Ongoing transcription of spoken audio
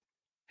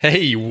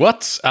Hey,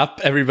 what's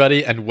up,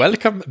 everybody, and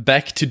welcome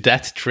back to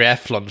That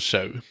Triathlon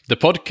Show, the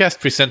podcast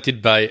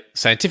presented by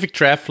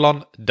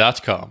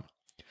scientifictriathlon.com.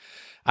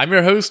 I'm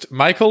your host,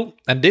 Michael,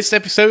 and this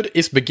episode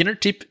is Beginner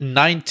Tip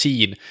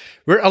 19,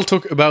 where I'll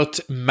talk about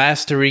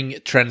mastering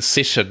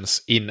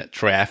transitions in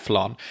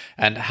triathlon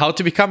and how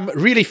to become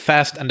really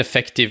fast and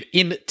effective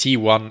in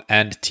T1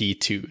 and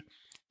T2.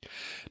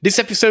 This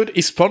episode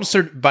is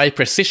sponsored by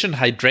Precision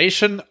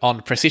Hydration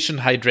on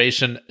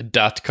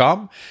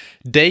precisionhydration.com.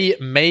 They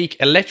make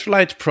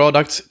electrolyte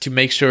products to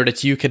make sure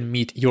that you can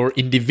meet your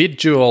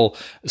individual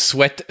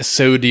sweat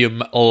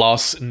sodium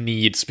loss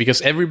needs,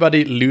 because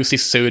everybody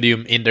loses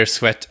sodium in their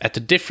sweat at a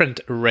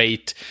different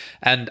rate,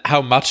 and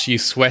how much you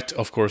sweat,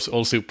 of course,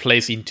 also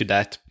plays into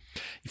that.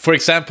 For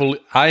example,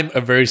 I'm a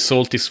very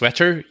salty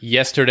sweater.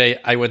 Yesterday,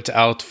 I went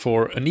out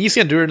for an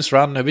easy endurance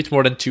run, a bit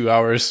more than 2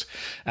 hours,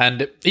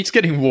 and it's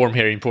getting warm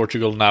here in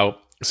Portugal now.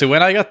 So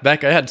when I got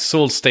back, I had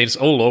salt stains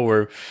all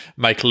over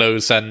my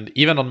clothes and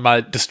even on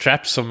the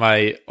straps of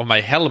my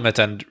helmet,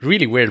 and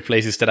really weird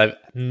places that I've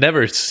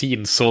never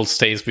seen salt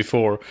stains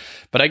before.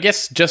 But I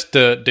guess just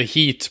the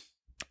heat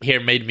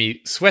here made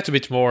me sweat a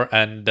bit more,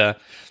 and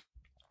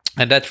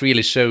that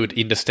really showed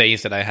in the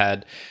stains that I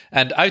had.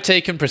 And I've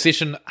taken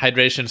Precision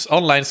Hydration's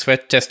online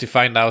sweat test to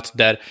find out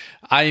that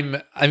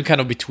I'm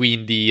kind of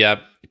between the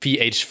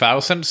pH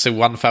 1000, so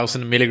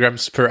 1000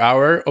 milligrams per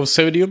hour of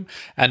sodium,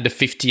 and the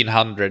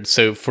 1500.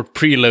 So for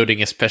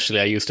preloading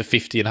especially, I use the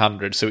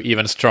 1500, so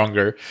even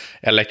stronger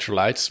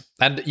electrolytes.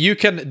 And you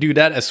can do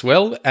that as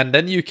well, and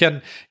then you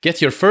can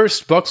get your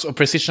first box of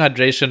Precision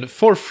Hydration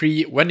for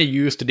free when you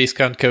use the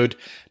discount code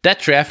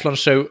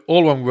ThatTriathlonShow,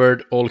 all one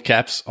word, all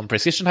caps, on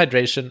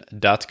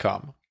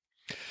precisionhydration.com.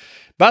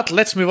 But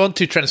let's move on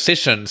to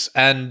transitions.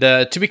 And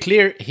to be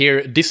clear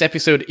here, this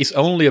episode is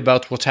only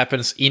about what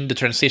happens in the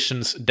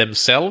transitions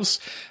themselves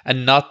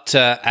and not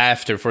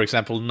after. For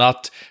example,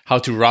 not how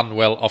to run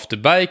well off the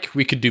bike.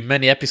 We could do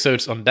many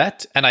episodes on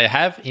that, and I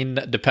have in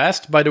the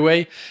past, by the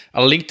way.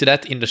 I'll link to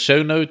that in the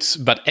show notes.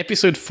 But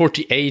episode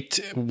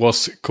 48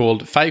 was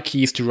called 5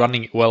 Keys to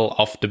Running Well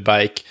Off the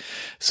Bike.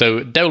 So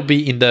that will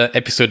be in the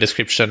episode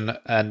description,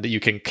 and you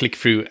can click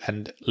through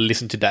and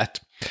listen to that.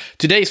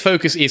 Today's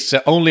focus is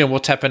only on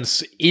what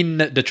happens in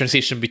the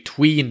transition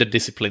between the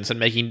disciplines and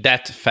making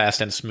that fast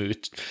and smooth.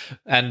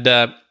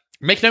 And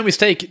make no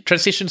mistake,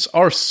 transitions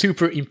are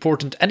super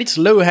important, and it's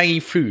low-hanging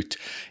fruit.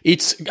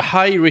 It's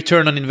high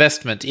return on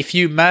investment. If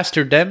you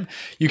master them,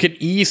 you can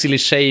easily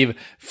shave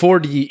for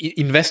the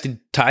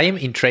invested time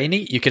in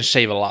training. You can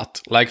shave a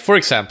lot. Like, for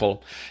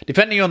example,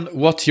 depending on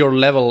what your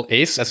level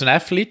is as an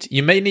athlete,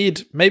 you may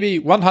need maybe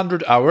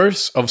 100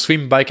 hours of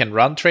swim, bike, and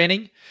run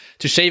training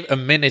to shave a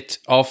minute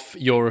off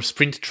your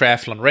sprint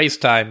triathlon race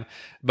time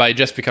by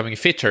just becoming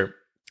fitter.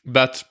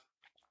 But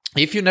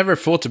if you never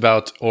thought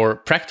about or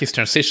practiced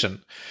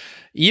transition,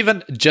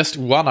 even just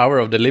 1 hour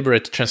of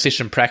deliberate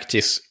transition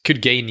practice could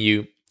gain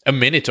you a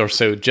minute or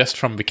so just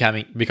from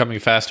becoming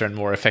faster and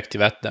more effective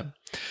at them.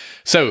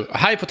 So,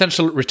 high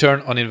potential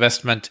return on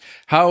investment.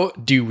 How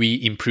do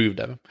we improve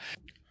them?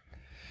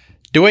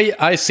 The way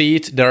I see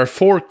it, there are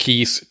 4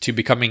 keys to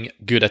becoming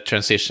good at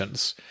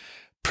transitions: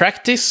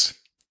 practice,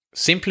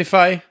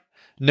 simplify,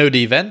 know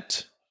the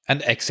event,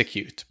 and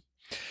execute.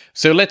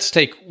 So let's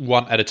take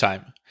one at a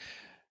time.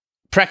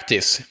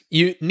 Practice.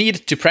 You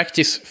need to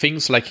practice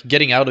things like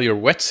getting out of your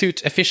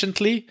wetsuit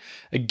efficiently,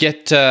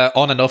 get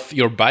on and off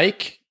your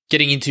bike,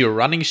 getting into your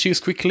running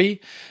shoes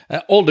quickly,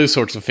 all those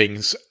sorts of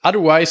things.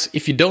 Otherwise,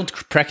 if you don't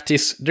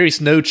practice, there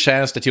is no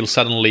chance that you'll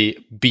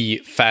suddenly be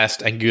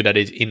fast and good at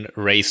it in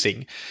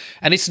racing.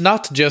 And it's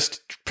not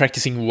just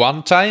practicing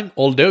one time,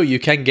 although you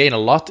can gain a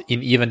lot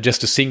in even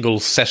just a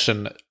single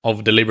session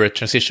of deliberate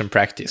transition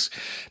practice.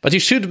 But you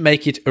should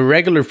make it a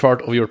regular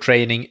part of your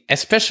training,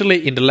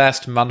 especially in the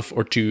last month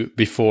or two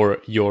before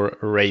your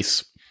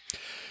race.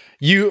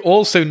 You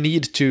also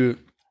need to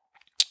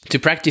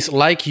practice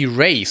like you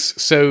race.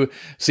 So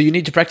you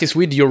need to practice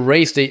with your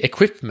race day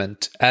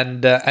equipment,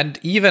 and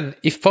even,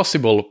 if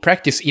possible,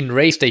 practice in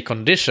race day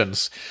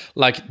conditions.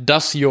 Like,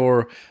 does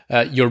your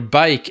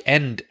bike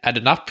end at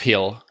an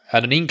uphill,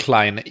 at an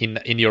incline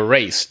in your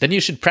race? Then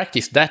you should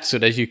practice that so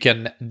that you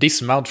can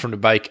dismount from the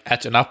bike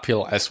at an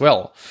uphill as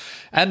well.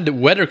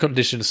 And weather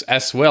conditions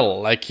as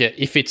well. Like,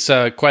 if it's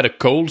quite a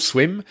cold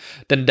swim,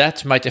 then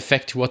that might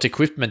affect what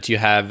equipment you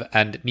have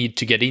and need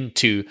to get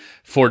into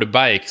for the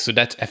bike. So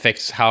that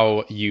affects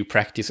how you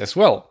practice as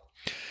well.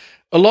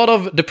 A lot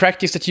of the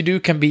practice that you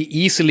do can be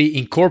easily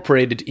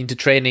incorporated into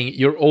training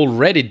you're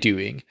already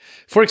doing.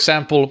 For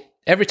example,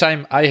 every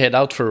time I head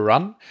out for a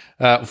ride,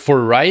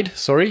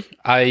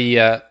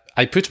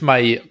 I put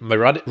my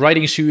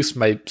riding shoes,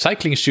 my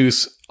cycling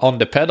shoes on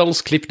the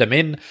pedals, clip them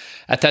in,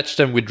 attach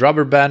them with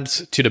rubber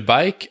bands to the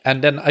bike,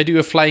 and then I do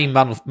a flying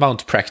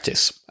mount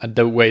practice. And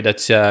the way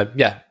that I'm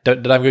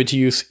going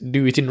to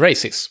do it in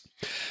races.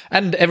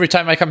 And every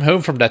time I come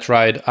home from that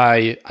ride,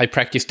 I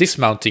practice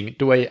dismounting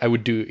the way I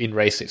would do in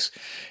races.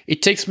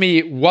 It takes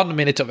me 1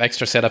 minute of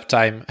extra setup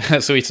time,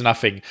 so it's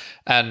nothing.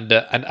 And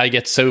I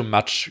get so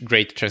much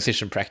great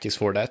transition practice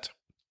for that.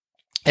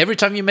 every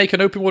time you make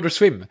an open water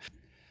swim,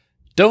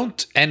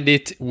 don't end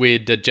it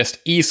with just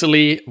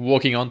easily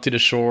walking onto the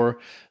shore,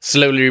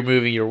 slowly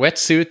removing your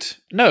wetsuit.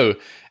 No,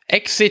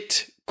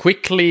 exit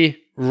quickly,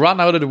 run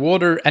out of the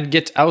water and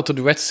get out of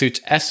the wetsuit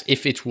as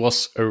if it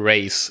was a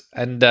race.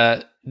 And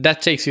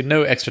that takes you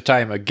no extra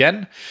time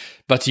again,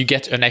 but you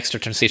get an extra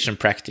transition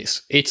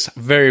practice. It's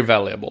very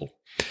valuable.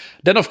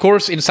 Then, of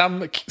course, in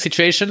some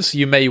situations,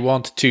 you may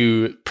want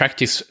to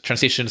practice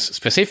transitions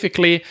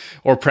specifically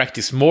or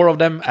practice more of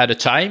them at a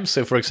time.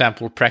 So, for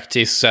example,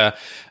 practice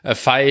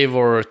 5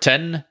 or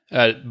 10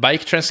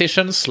 bike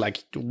transitions,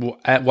 like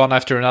one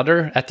after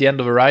another at the end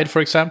of a ride,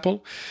 for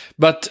example.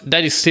 But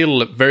that is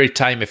still very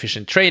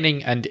time-efficient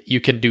training, and you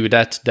can do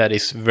that. That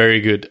is very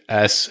good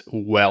as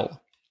well.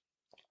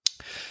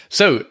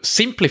 So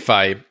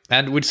simplify,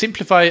 and with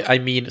simplify, I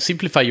mean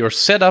simplify your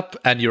setup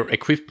and your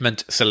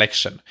equipment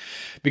selection,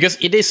 because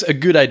it is a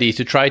good idea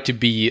to try to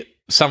be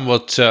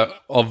somewhat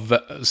of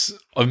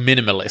a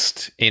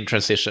minimalist in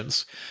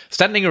transitions.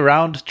 Standing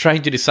around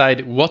trying to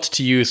decide what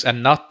to use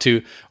and not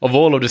to of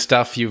all of the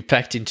stuff you've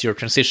packed into your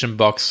transition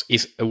box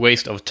is a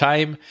waste of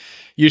time.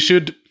 You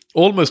should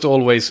almost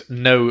always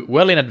know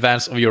well in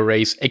advance of your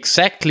race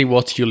exactly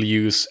what you'll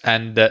use,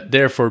 and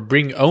therefore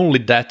bring only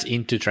that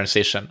into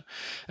transition.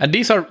 And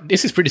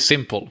this is pretty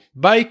simple.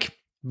 Bike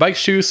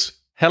shoes,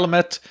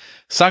 helmet,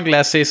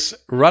 sunglasses,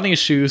 running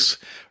shoes,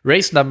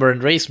 race number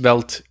and race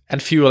belt,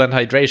 and fuel and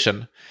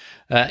hydration.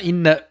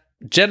 In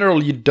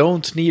general, you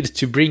don't need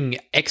to bring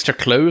extra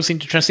clothes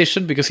into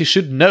transition, because you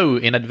should know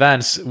in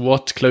advance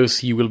what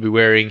clothes you will be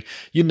wearing.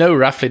 You know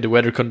roughly the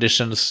weather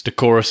conditions, the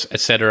course,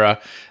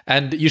 etc.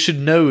 And you should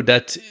know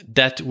that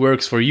that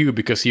works for you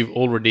because you've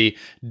already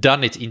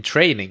done it in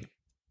training.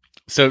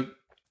 So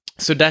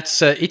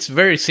that's it's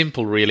very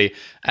simple, really.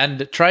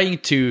 And trying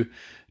to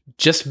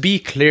just be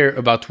clear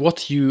about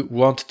what you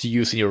want to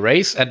use in your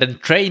race, and then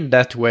train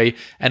that way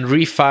and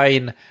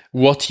refine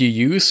what you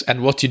use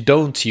and what you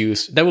don't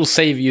use. That will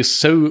save you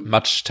so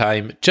much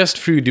time just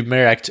through the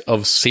mere act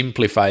of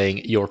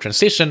simplifying your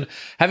transition,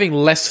 having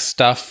less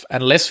stuff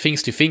and less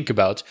things to think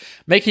about,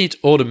 making it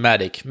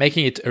automatic,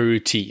 making it a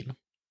routine.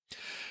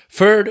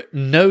 Third,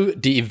 know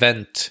the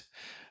event.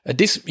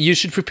 This you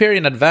should prepare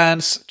in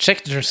advance.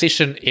 Check the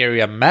transition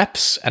area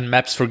maps and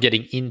maps for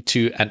getting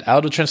into and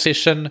out of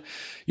transition.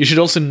 You should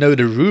also know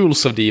the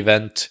rules of the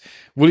event.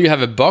 Will you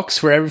have a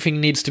box where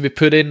everything needs to be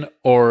put in,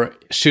 or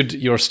should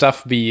your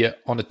stuff be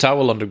on a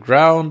towel on the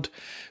ground?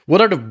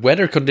 What are the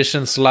weather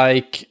conditions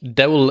like?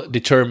 That will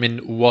determine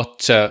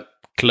what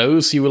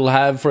clothes you will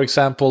have, for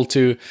example.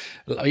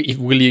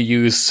 Will you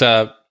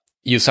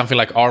use something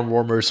like arm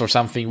warmers or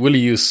something? Will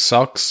you use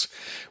socks?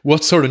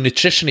 What sort of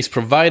nutrition is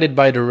provided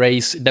by the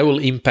race? That will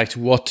impact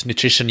what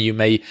nutrition you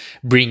may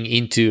bring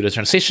into the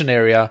transition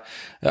area.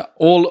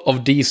 All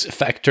of these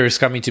factors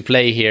come into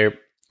play here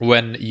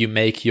when you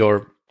make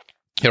your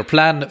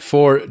plan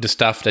for the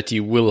stuff that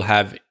you will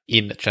have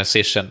in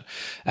transition.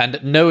 And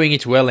knowing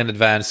it well in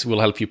advance will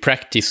help you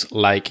practice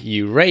like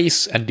you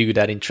race, and do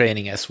that in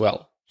training as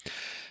well.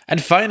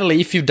 And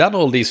finally, if you've done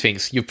all these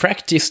things, you've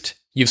practiced,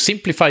 you've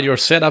simplified your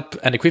setup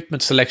and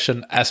equipment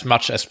selection as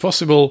much as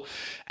possible,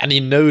 and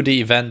you know the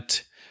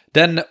event,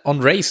 then on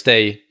race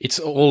day, it's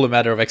all a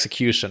matter of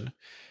execution.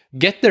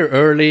 Get there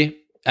early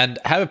and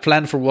have a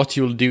plan for what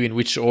you'll do in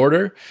which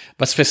order,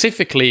 but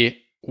specifically,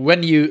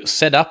 when you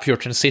set up your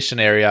transition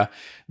area,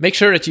 make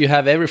sure that you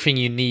have everything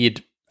you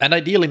need, and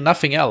ideally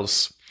nothing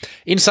else.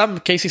 In some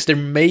cases, there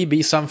may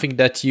be something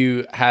that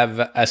you have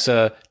as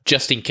a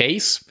just in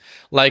case.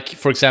 Like,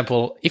 for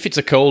example, if it's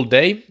a cold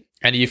day,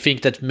 and you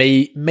think that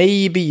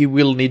maybe you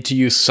will need to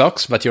use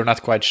socks, but you're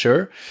not quite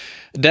sure,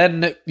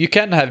 then you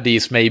can have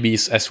these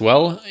maybes as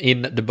well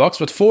in the box.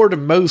 But for the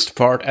most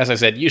part, as I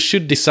said, you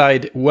should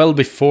decide well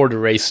before the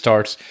race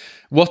starts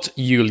what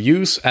you'll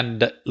use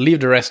and leave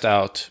the rest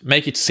out.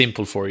 Make it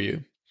simple for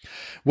you.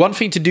 One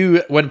thing to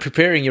do when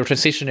preparing your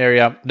transition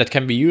area that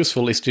can be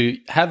useful is to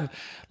have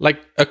like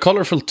a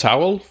colorful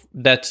towel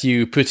that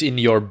you put in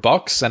your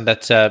box, and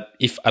that,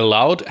 if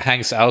allowed,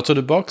 hangs out of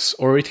the box,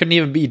 or it can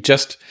even be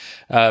just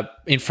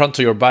in front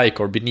of your bike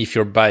or beneath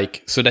your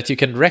bike, so that you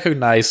can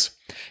recognize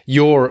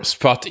your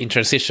spot in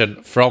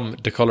transition from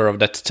the color of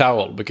that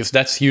towel, because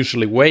that's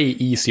usually way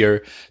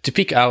easier to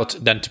pick out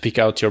than to pick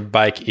out your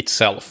bike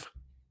itself.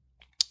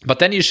 But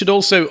then you should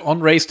also,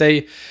 on race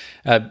day,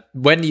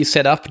 when you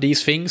set up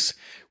these things,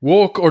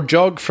 walk or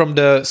jog from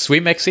the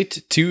swim exit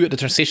to the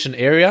transition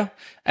area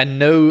and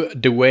know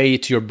the way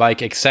to your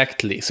bike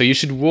exactly. So you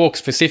should walk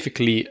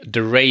specifically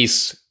the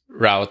race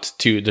route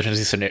to the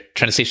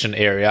transition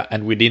area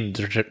and within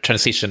the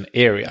transition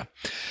area.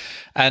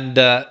 And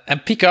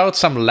pick out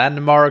some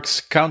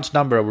landmarks, count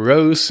number of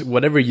rows,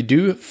 whatever you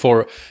do,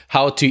 for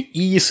how to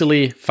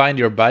easily find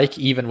your bike,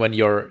 even when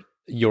you're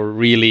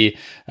really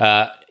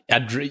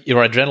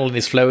your adrenaline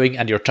is flowing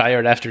and you're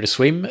tired after the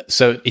swim.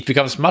 So it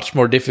becomes much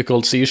more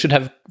difficult. So you should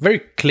have very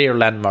clear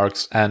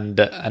landmarks and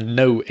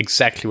know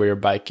exactly where your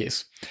bike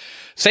is.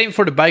 Same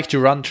for the bike to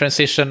run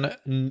transition.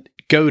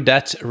 go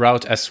that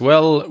route as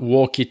well,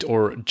 walk it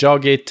or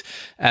jog it,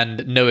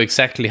 and know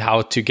exactly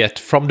how to get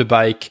from the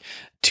bike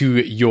to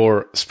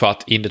your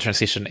spot in the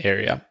transition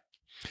area.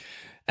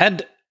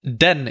 And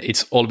then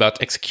it's all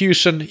about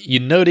execution. You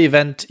know the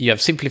event, you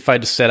have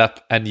simplified the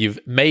setup, and you've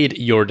made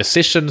your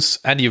decisions,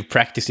 and you've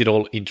practiced it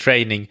all in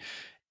training.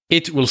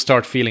 It will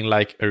start feeling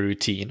like a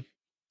routine.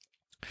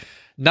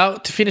 Now,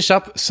 to finish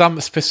up, some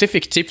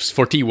specific tips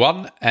for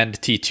T1 and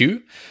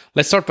T2.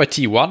 Let's start by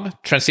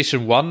T1,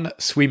 transition 1,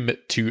 swim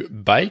to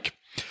bike.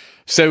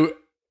 So,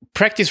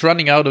 practice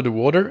running out of the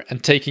water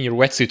and taking your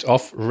wetsuit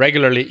off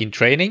regularly in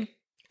training.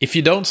 If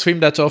you don't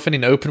swim that often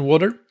in open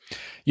water,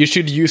 you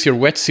should use your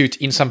wetsuit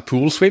in some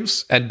pool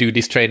swims and do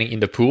this training in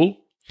the pool.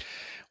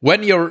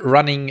 When you're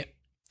running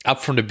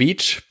up from the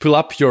beach, pull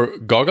up your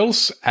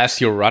goggles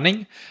as you're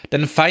running,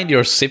 then find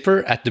your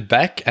zipper at the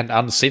back and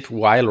unzip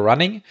while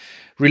running.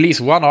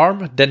 Release one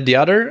arm, then the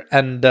other,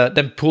 and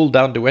then pull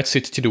down the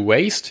wetsuit to the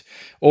waist.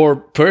 Or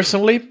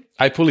personally,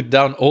 I pull it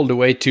down all the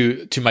way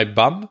to my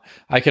bum.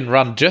 I can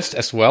run just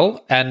as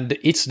well, and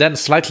it's then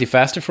slightly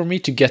faster for me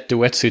to get the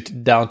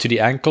wetsuit down to the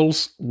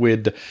ankles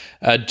with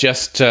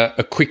just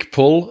a quick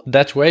pull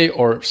that way,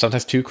 or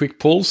sometimes 2 quick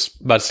pulls,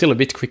 but still a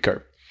bit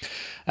quicker.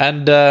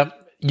 And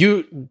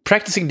you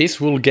practicing this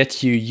will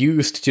get you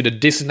used to the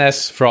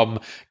dizziness from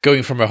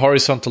going from a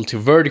horizontal to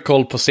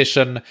vertical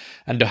position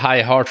and the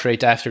high heart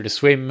rate after the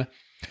swim.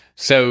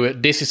 So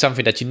this is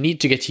something that you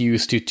need to get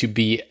used to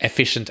be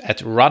efficient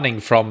at running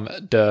from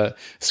the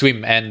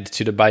swim end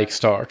to the bike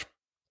start.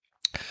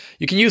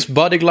 You can use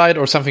body glide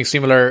or something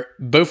similar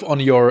both on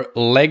your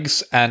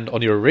legs and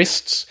on your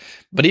wrists,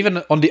 but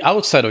even on the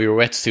outside of your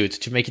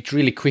wetsuit to make it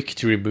really quick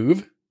to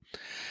remove.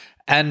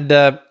 And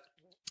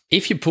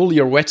if you pull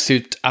your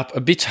wetsuit up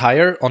a bit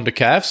higher on the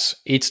calves,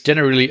 it's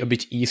generally a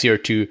bit easier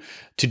to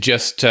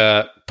just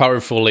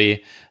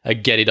powerfully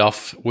get it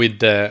off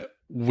with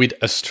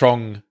a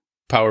strong,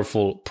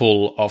 powerful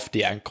pull of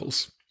the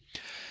ankles.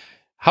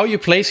 How you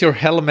place your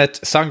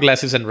helmet,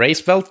 sunglasses, and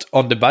race belt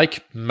on the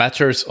bike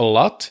matters a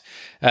lot.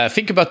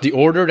 Think about the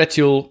order that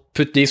you'll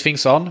put these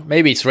things on.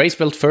 Maybe it's race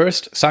belt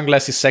first,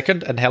 sunglasses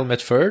second, and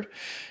helmet third.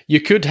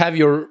 You could have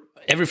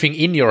everything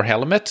in your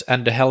helmet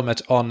and the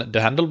helmet on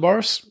the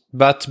handlebars,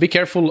 but be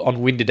careful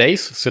on windy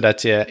days so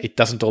that it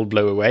doesn't all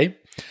blow away.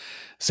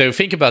 So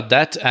think about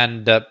that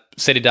and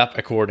set it up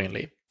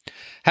accordingly.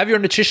 Have your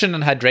nutrition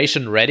and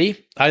hydration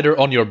ready, either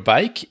on your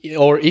bike,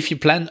 or if you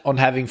plan on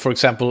having, for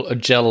example, a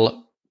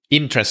gel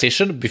in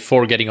transition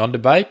before getting on the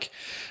bike,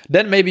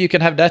 then maybe you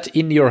can have that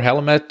in your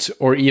helmet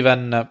or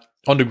even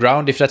on the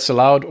ground if that's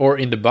allowed, or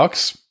in the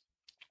box.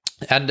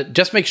 And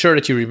just make sure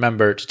that you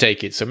remember to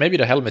take it. So maybe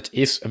the helmet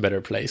is a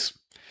better place.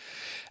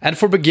 And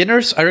for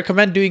beginners, I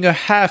recommend doing a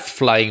half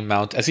flying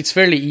mount, as it's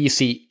fairly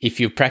easy if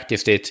you've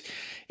practiced it.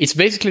 It's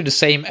basically the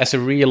same as a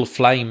real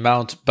flying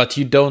mount, but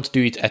you don't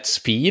do it at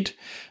speed.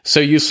 So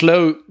you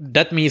slow,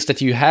 that means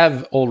that you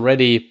have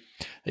already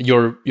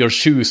your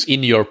shoes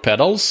in your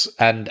pedals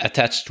and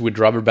attached with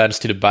rubber bands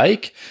to the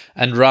bike,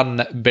 and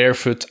run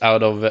barefoot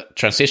out of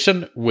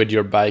transition with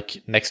your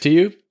bike next to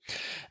you.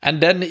 And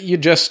then you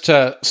just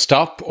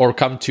stop or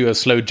come to a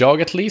slow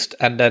jog at least,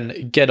 and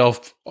then get on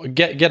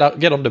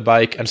the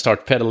bike and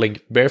start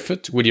pedaling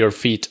barefoot with your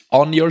feet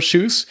on your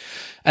shoes,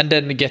 and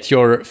then get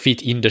your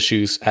feet in the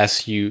shoes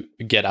as you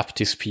get up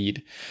to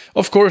speed.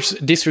 Of course,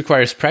 this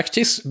requires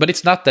practice, but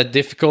it's not that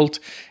difficult.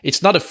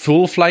 It's not a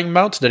full flying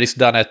mount that is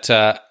done at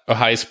a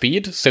high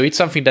speed, so it's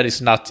something that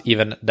is not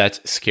even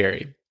that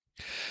scary.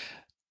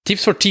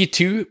 Tips for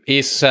T2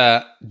 is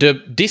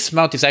this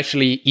mount is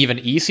actually even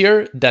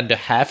easier than the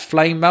half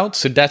flying mount,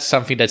 so that's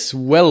something that's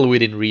well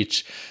within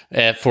reach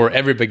for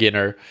every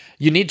beginner.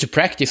 You need to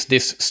practice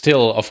this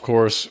still, of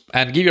course,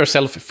 and give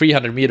yourself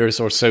 300 meters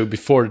or so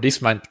before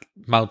this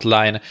mount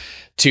line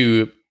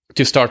to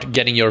start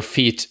getting your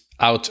feet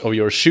out of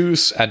your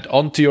shoes and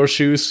onto your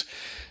shoes.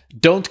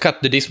 Don't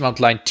cut the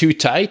dismount line too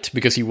tight,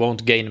 because you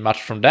won't gain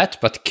much from that,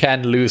 but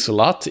can lose a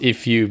lot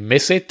if you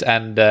miss it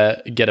and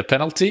get a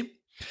penalty.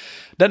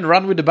 Then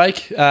run with the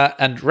bike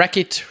and rack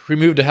it,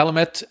 remove the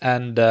helmet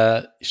and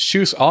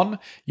shoes on.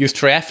 Use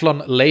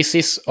triathlon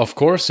laces, of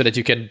course, so that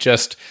you can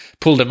just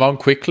pull them on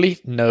quickly,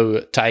 no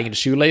tying the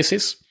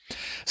shoelaces.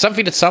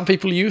 Something that some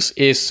people use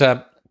is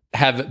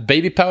have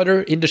baby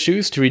powder in the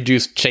shoes to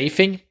reduce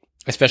chafing,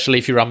 especially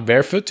if you run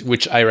barefoot,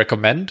 which I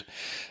recommend.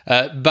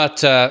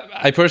 But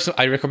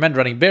I recommend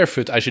running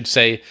barefoot, I should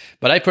say.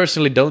 But I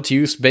personally don't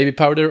use baby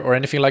powder or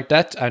anything like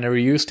that. I never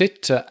used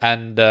it,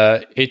 and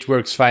it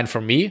works fine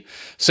for me.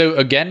 So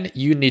again,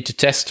 you need to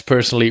test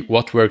personally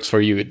what works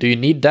for you. Do you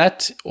need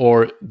that,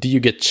 or do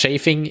you get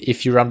chafing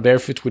if you run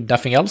barefoot with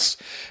nothing else,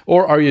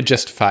 or are you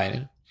just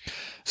fine?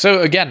 So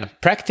again,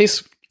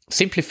 practice,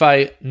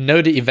 simplify,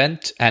 know the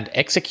event, and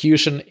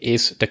execution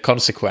is the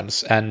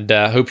consequence. And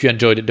hope you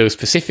enjoyed those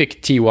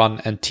specific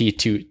T1 and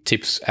T2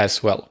 tips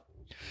as well.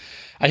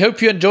 I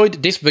hope you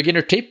enjoyed this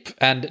beginner tip,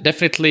 and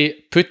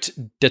definitely put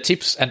the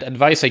tips and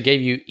advice I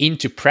gave you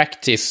into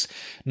practice.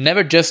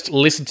 Never just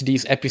listen to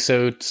these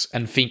episodes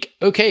and think,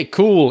 okay,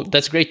 cool,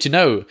 that's great to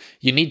know.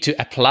 You need to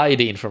apply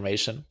the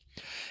information.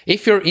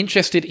 If you're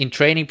interested in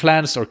training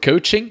plans or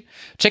coaching,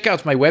 check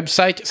out my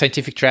website,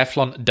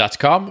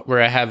 scientifictriathlon.com,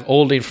 where I have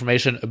all the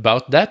information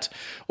about that,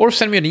 or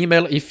send me an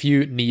email if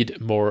you need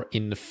more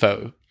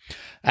info.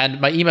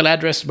 And my email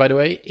address, by the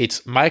way,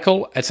 it's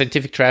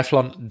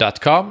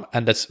michael@scientifictriathlon.com,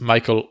 and that's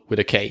Michael with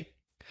a K.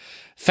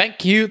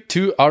 Thank you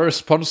to our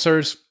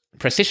sponsors,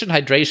 Precision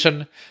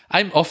Hydration.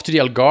 I'm off to the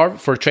Algarve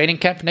for a training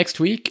camp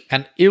next week,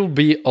 and it'll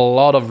be a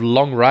lot of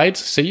long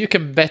rides, so you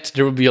can bet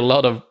there will be a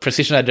lot of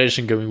Precision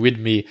Hydration going with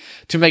me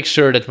to make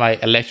sure that my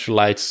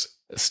electrolytes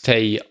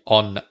stay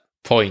on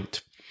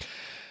point.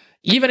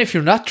 Even if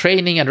you're not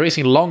training and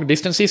racing long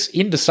distances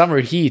in the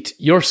summer heat,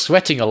 you're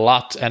sweating a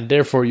lot, and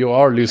therefore you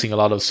are losing a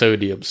lot of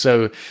sodium.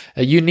 So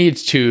you need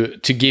to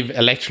give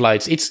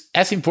electrolytes. It's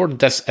as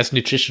important as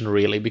nutrition,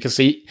 really, because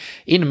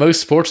in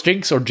most sports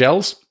drinks or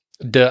gels,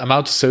 the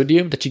amount of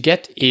sodium that you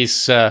get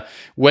is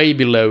way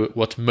below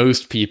what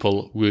most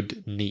people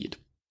would need.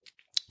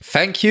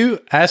 Thank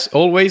you, as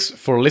always,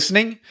 for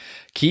listening.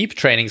 Keep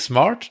training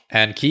smart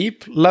and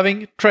keep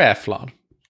loving triathlon.